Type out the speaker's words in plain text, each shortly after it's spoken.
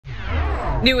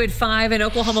New at 5, an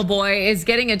Oklahoma boy is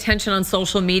getting attention on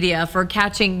social media for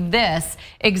catching this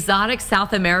exotic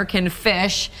South American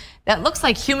fish that looks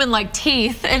like human-like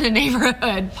teeth in a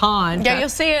neighborhood pond. Yeah, you'll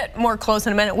see it more close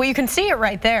in a minute. Well, you can see it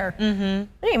right there.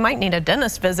 You might need a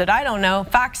dentist visit. I don't know.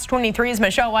 Fox 23's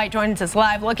Michelle White joins us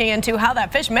live looking into how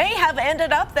that fish may have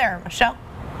ended up there. Michelle.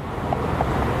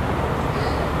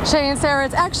 Shay and Sarah,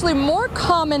 it's actually more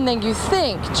common than you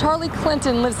think. Charlie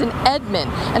Clinton lives in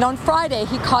Edmond, and on Friday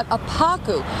he caught a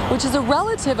Pacu, which is a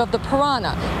relative of the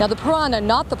piranha. Now the piranha,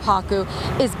 not the Pacu,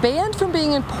 is banned from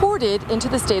being imported into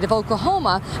the state of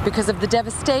Oklahoma because of the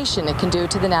devastation it can do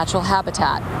to the natural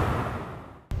habitat.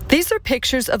 These are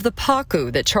pictures of the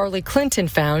Pacu that Charlie Clinton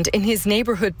found in his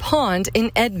neighborhood pond in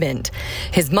Edmond.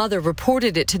 His mother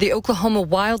reported it to the Oklahoma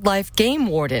Wildlife Game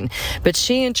Warden, but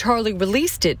she and Charlie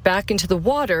released it back into the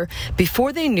water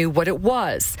before they knew what it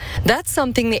was. That's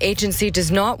something the agency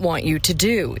does not want you to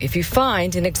do if you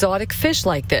find an exotic fish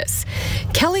like this.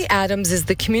 Kelly Adams is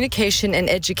the Communication and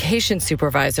Education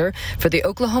Supervisor for the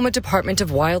Oklahoma Department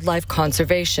of Wildlife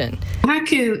Conservation.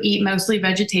 Pacu eat mostly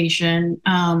vegetation.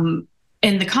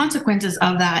 And the consequences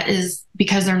of that is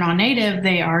because they're non-native,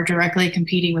 they are directly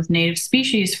competing with native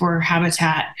species for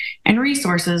habitat and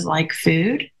resources like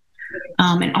food.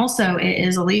 And also it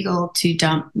is illegal to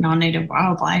dump non-native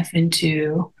wildlife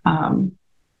into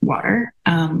water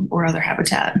or other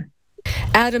habitat.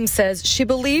 Adams says she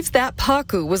believes that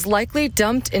Pacu was likely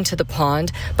dumped into the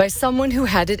pond by someone who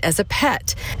had it as a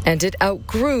pet, and it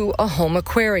outgrew a home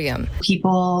aquarium.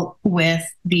 People with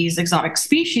these exotic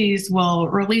species will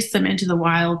release them into the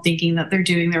wild thinking that they're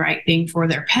doing the right thing for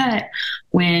their pet,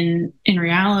 when in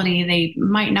reality they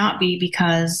might not be,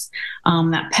 because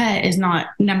that pet is not,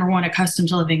 number one, accustomed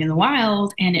to living in the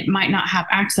wild, and it might not have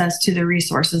access to the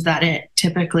resources that it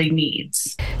typically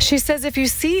needs. She says if you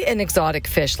see an exotic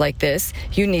fish like this,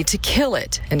 you need to kill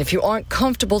it. And if you aren't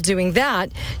comfortable doing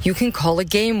that, you can call a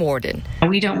game warden.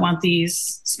 We don't want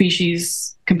these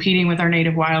species competing with our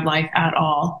native wildlife at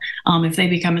all. If they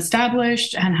become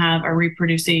established and have a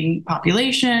reproducing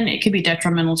population, it could be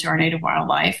detrimental to our native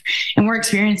wildlife. And we're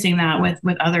experiencing that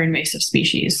with other invasive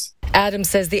species. Adams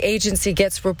says the agency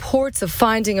gets reports of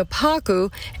finding a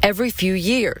Pacu every few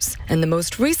years, and the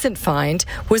most recent find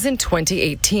was in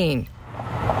 2018.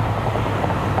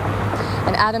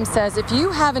 And Adams says if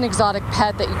you have an exotic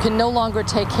pet that you can no longer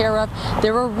take care of,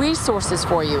 there are resources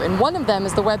for you. And one of them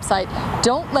is the website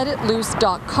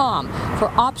don'tletitloose.com for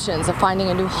options of finding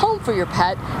a new home for your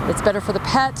pet that's better for the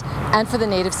pet and for the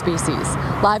native species.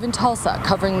 Live in Tulsa,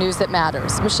 covering news that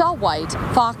matters. Michelle White,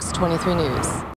 Fox 23 News.